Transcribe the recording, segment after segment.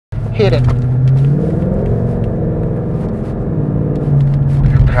hit it.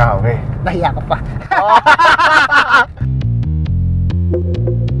 Grabe. Nahiya ka pa.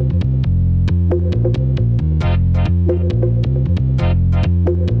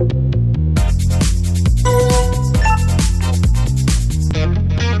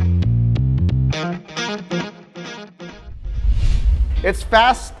 It's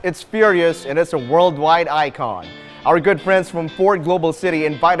fast, it's furious, and it's a worldwide icon. Our good friends from Ford Global City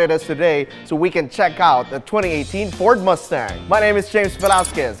invited us today so we can check out the 2018 Ford Mustang. My name is James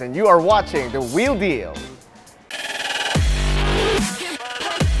Velasquez, and you are watching The Wheel Deal.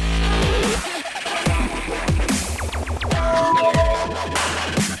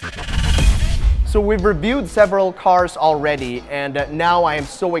 So we've reviewed several cars already, and now I am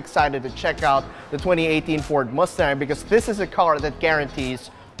so excited to check out the 2018 Ford Mustang because this is a car that guarantees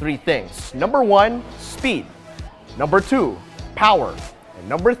three things. Number one, speed. Number two, power. And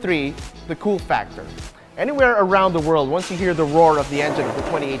number three, the cool factor. Anywhere around the world, once you hear the roar of the engine of the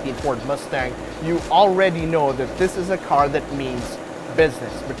 2018 Ford Mustang, you already know that this is a car that means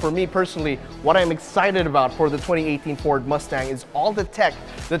business. But for me personally, what I'm excited about for the 2018 Ford Mustang is all the tech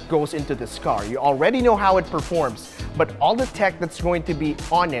that goes into this car. You already know how it performs, but all the tech that's going to be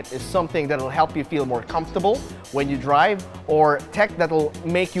on it is something that will help you feel more comfortable when you drive, or tech that will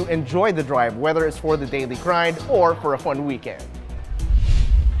make you enjoy the drive, whether it's for the daily grind or for a fun weekend.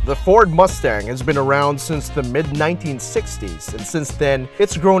 The Ford Mustang has been around since the mid-1960s, and since then,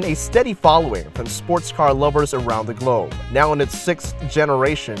 it's grown a steady following from sports car lovers around the globe. Now in its sixth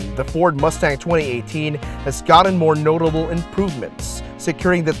generation, the Ford Mustang 2018 has gotten more notable improvements,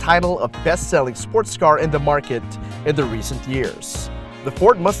 securing the title of best-selling sports car in the market in the recent years. The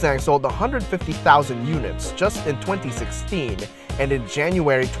Ford Mustang sold 150,000 units just in 2016, and in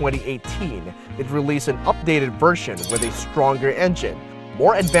January 2018, it released an updated version with a stronger engine,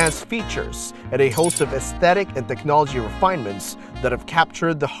 more advanced features, and a host of aesthetic and technology refinements that have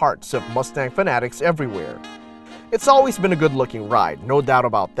captured the hearts of Mustang fanatics everywhere. It's always been a good-looking ride, no doubt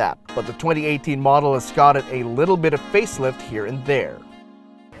about that, but the 2018 model has gotten a little bit of facelift here and there.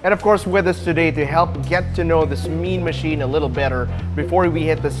 And of course, with us today to help get to know this mean machine a little better, before we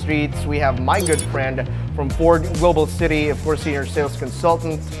hit the streets, we have my good friend from Ford Global City, of course, Senior Sales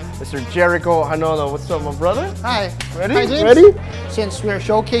Consultant, Mr. Jericho Hanolo. What's up, my brother? Hi. Ready? Hi, James. Ready? Since we're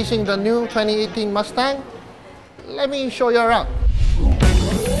showcasing the new 2018 Mustang, let me show you around.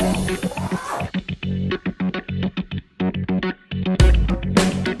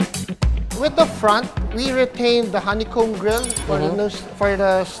 With the front, we retained the honeycomb grille for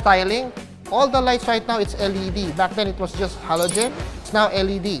the styling. All the lights right now, it's LED. Back then, it was just halogen. It's now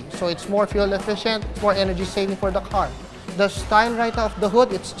LED, so it's more fuel efficient, it's more energy saving for the car. The style right off the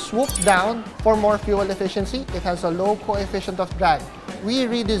hood, it's swooped down for more fuel efficiency. It has a low coefficient of drag. We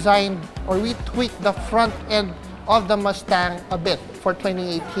redesigned, or we tweaked the front end of the Mustang a bit for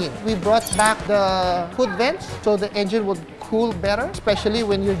 2018. We brought back the hood vents so the engine would cool better, especially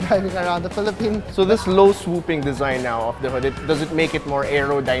when you're driving around the Philippines. So this low swooping design now of the hood, does it make it more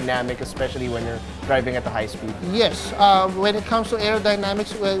aerodynamic, especially when you're driving at the high speed? Yes, when it comes to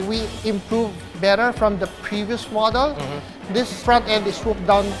aerodynamics, we improve better from the previous model. This front end is swooped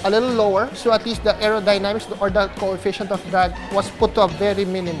down a little lower, so at least the aerodynamics or the coefficient of drag was put to a very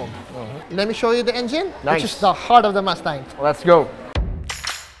minimum. Let me show you the engine, which is the heart of the Mustang. Let's go.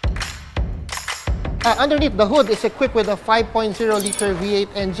 Underneath the hood is equipped with a 5.0-liter V8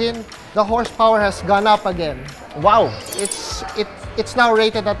 engine. The horsepower has gone up again. Wow. It's now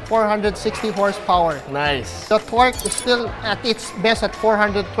rated at 460 horsepower. Nice. The torque is still at its best at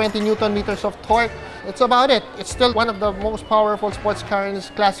 420 Newton meters of torque. It's about it. It's still one of the most powerful sports cars in its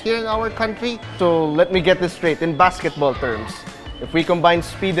class here in our country. So let me get this straight. In basketball terms, if we combine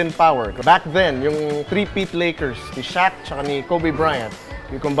speed and power, back then, yung three-peat Lakers, ni Shaq tsaka ni Kobe Bryant,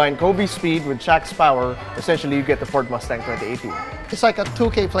 you combine Kobe's speed with Shaq's power, essentially you get the Ford Mustang 2018. It's like a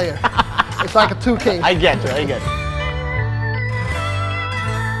 2K player. It's like a 2K. I get you, I get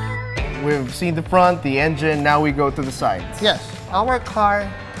you. We've seen the front, the engine, now we go to the sides. Yes, our car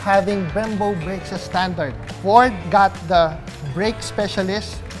having Brembo brakes as standard. Ford got the brake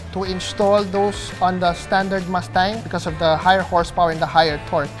specialist to install those on the standard Mustang because of the higher horsepower and the higher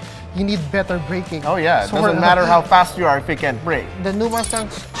torque. You need better braking. Oh yeah, it doesn't matter how fast you are if you can't brake. The new Mustang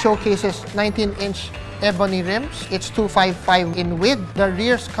showcases 19-inch ebony rims. It's 255 in width. The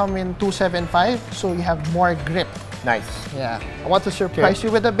rears come in 275, so you have more grip. Nice. Yeah. I want to surprise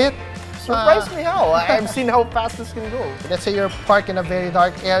you with a bit. Surprise me how? I've seen how fast this can go. Let's say you're parked in a very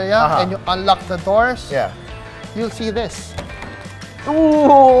dark area and you unlock the doors. Yeah. You'll see this.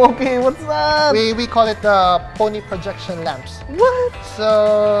 Ooh, okay, what's that? We call it the pony projection lamps. What?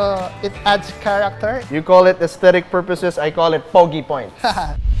 So it adds character. You call it aesthetic purposes, I call it poggy point.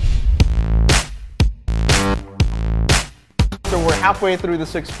 So we're halfway through the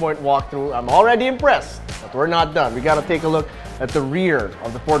 6-point walkthrough. I'm already impressed, but we're not done. We gotta take a look at the rear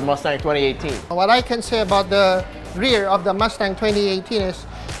of the Ford Mustang 2018. What I can say about the rear of the Mustang 2018 is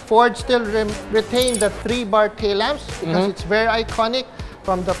Ford still retained the 3-bar tail lamps because it's very iconic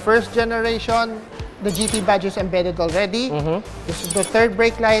from the first generation. The GT badge is embedded already. This is the 3rd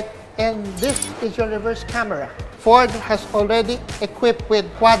brake light, and this is your reverse camera. Ford has already equipped with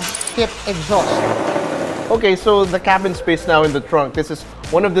quad-tip exhaust. Okay, so the cabin space now in the trunk, this is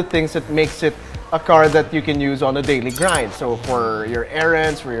one of the things that makes it a car that you can use on a daily grind. So for your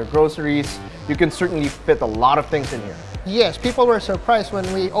errands, for your groceries, you can certainly fit a lot of things in here. Yes, people were surprised when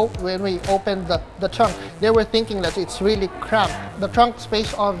we opened the trunk. They were thinking that it's really cramped. The trunk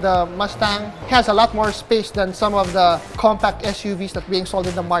space of the Mustang has a lot more space than some of the compact SUVs that are being sold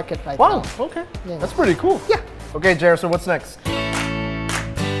in the market right now. Wow, okay. Yeah. That's pretty cool. Yeah. Okay, Jer, so what's next?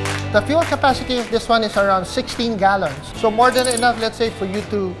 The fuel capacity of this one is around 16 gallons. So more than enough, let's say, for you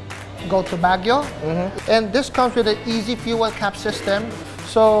to go to Baguio. And this comes with an easy fuel cap system.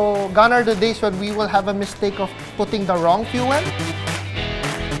 So gone are the days when we will have a mistake of putting the wrong fuel.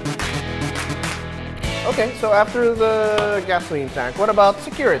 Okay, so after the gasoline tank, what about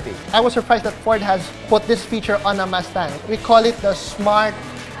security? I was surprised that Ford has put this feature on a Mustang. We call it the smart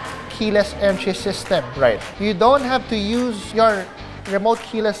keyless entry system. Right. You don't have to use your remote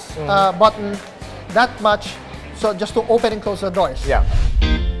keyless button that much, so just to open and close the doors. Yeah.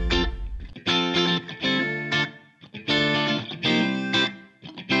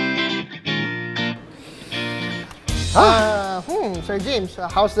 Sir James,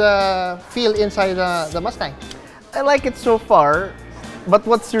 how's the feel inside the Mustang? I like it so far, but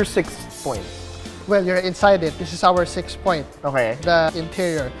what's your 6th point? Well, you're inside it. This is our 6th point. Okay. The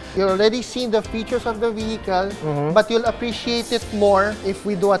interior. You've already seen the features of the vehicle, but you'll appreciate it more if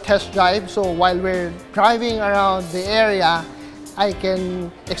we do a test drive. So while we're driving around the area, I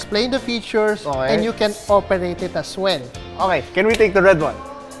can explain the features and you can operate it as well. Okay, can we take the red one?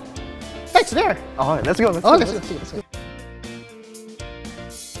 It's there. Oh, let's go. Let's go.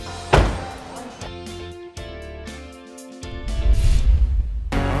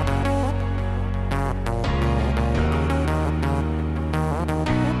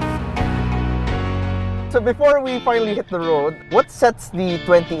 So before we finally hit the road, what sets the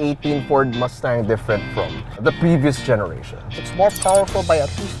 2018 Ford Mustang different from the previous generation? It's more powerful by at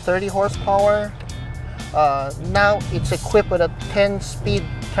least 30 horsepower. Now it's equipped with a 10-speed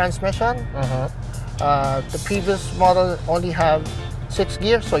transmission. The previous model only have 6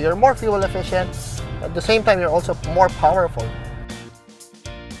 gears, so you're more fuel efficient. At the same time, you're also more powerful.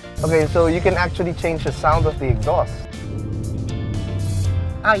 Okay, so you can actually change the sound of the exhaust.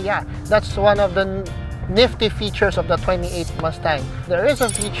 Yeah, that's one of the nifty features of the 28 Mustang. There is a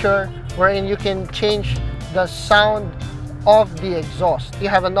feature wherein you can change the sound of the exhaust. You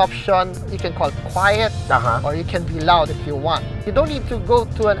have an option, you can call it quiet, or you can be loud if you want. You don't need to go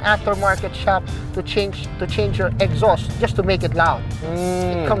to an aftermarket shop to change your exhaust just to make it loud.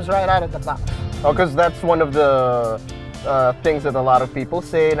 It comes right out of the box. Oh, because that's one of the things that a lot of people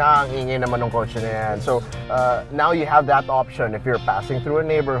say, ang ingay naman ng kotse na yan. So now you have that option if you're passing through a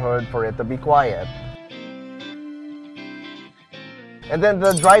neighborhood for it to be quiet. And then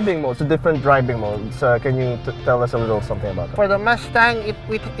the driving modes, the different driving modes. Can you tell us a little something about that? For the Mustang,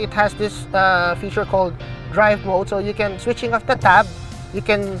 it has this feature called drive mode. So you can, switching off the tab, you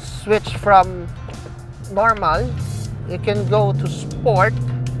can switch from normal, you can go to sport,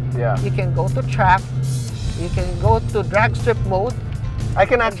 you can go to track, you can go to drag strip mode. I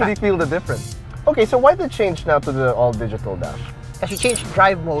can actually feel the difference. Okay, so why the change now to the all-digital dash? As you change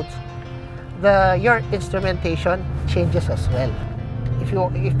drive modes, your instrumentation changes as well. If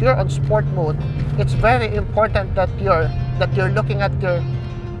you're on sport mode, it's very important that you're looking at your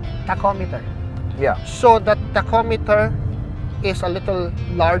tachometer. Yeah. So the tachometer is a little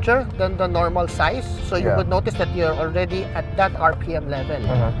larger than the normal size. So you would notice that you're already at that RPM level.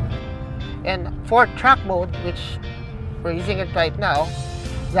 And for track mode, which we're using it right now,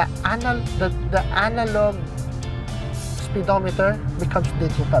 the analog speedometer becomes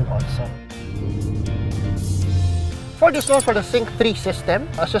digital also. Ford is known for the Sync 3 system,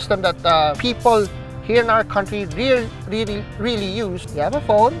 a system that people here in our country really use. You have a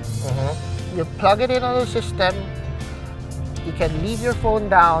phone, you plug it in on the system, you can leave your phone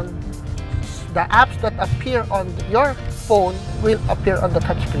down. The apps that appear on your phone will appear on the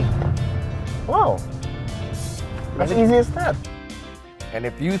touchscreen. Wow, as easy as that. And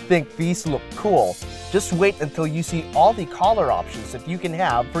if you think these look cool, just wait until you see all the color options that you can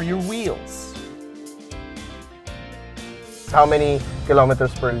have for your wheels. How many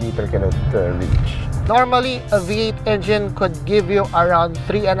kilometers per liter can it reach? Normally, a V8 engine could give you around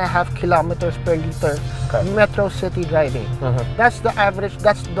 3.5 kilometers per liter metro city driving. That's the average,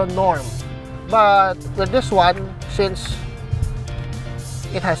 that's the norm. But with this one, since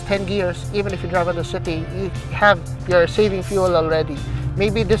it has 10 gears, even if you drive in the city, you're saving fuel already.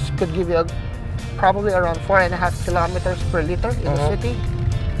 Maybe this could give you probably around 4.5 kilometers per liter in the city.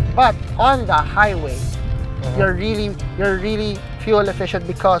 But on the highway, you're really fuel efficient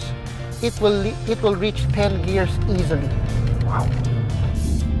because it will reach 10 gears easily. Wow.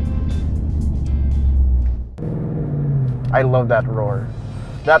 I love that roar.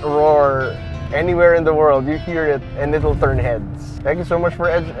 That roar, anywhere in the world, you hear it and it'll turn heads. Thank you so much for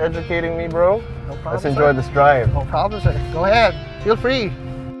educating me, bro. No problem, Let's enjoy this drive. No problem, sir. Go ahead. Feel free.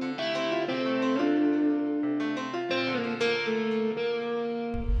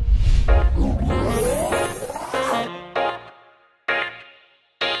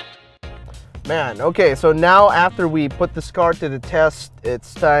 Man, okay, so now after we put this car to the test,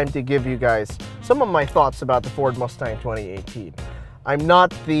 it's time to give you guys some of my thoughts about the Ford Mustang 2018. I'm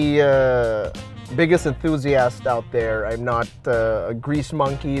not the biggest enthusiast out there. I'm not a grease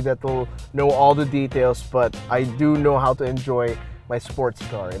monkey that will know all the details, but I do know how to enjoy my sports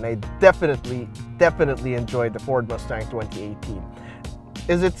car, and I definitely enjoyed the Ford Mustang 2018.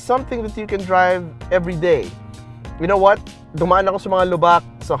 Is it something that you can drive every day? You know what? Dumaan ako sa mga lubak,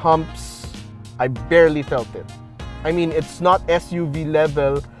 sa humps, I barely felt it. I mean, it's not SUV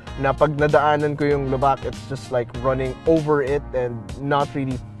level na pag nadaanan ko yung lubak, it's just like running over it and not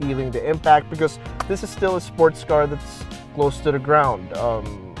really feeling the impact because this is still a sports car that's close to the ground.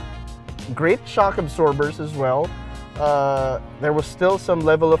 Great shock absorbers as well. There was still some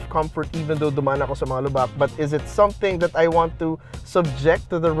level of comfort even though dumaan ako sa mga lubak. But is it something that I want to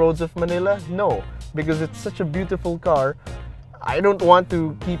subject to the roads of Manila? No, because it's such a beautiful car. I don't want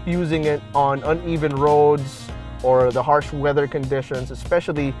to keep using it on uneven roads or the harsh weather conditions,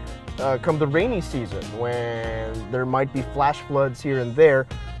 especially come the rainy season when there might be flash floods here and there.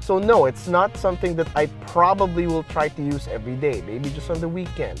 So no, it's not something that I probably will try to use every day, maybe just on the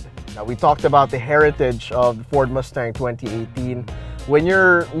weekend. Now, we talked about the heritage of the Ford Mustang 2018. When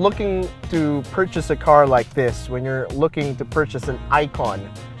you're looking to purchase a car like this, when you're looking to purchase an icon,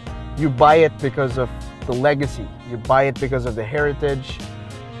 you buy it because of the legacy. You buy it because of the heritage.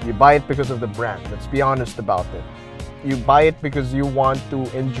 You buy it because of the brand. Let's be honest about it. You buy it because you want to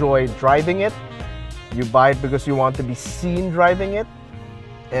enjoy driving it. You buy it because you want to be seen driving it.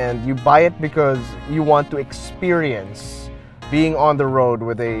 And you buy it because you want to experience being on the road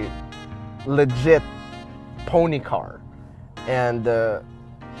with a legit pony car. And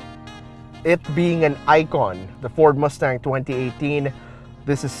it being an icon, the Ford Mustang 2018,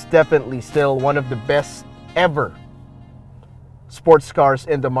 this is definitely still one of the best ever sports cars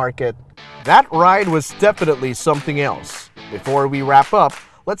in the market. That ride was definitely something else. Before we wrap up,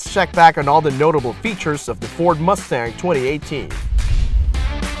 let's check back on all the notable features of the Ford Mustang 2018.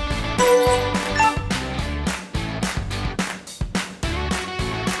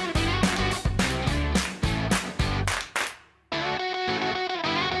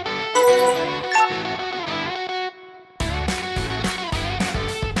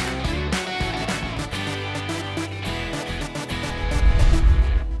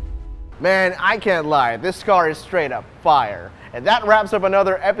 Man, I can't lie, this car is straight up fire. And that wraps up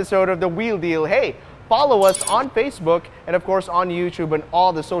another episode of The Wheel Deal. Hey, follow us on Facebook and of course on YouTube and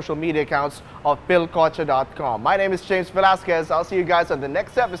all the social media accounts of Philkotse.com. My name is James Velasquez. I'll see you guys on the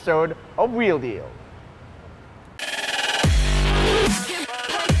next episode of Wheel Deal.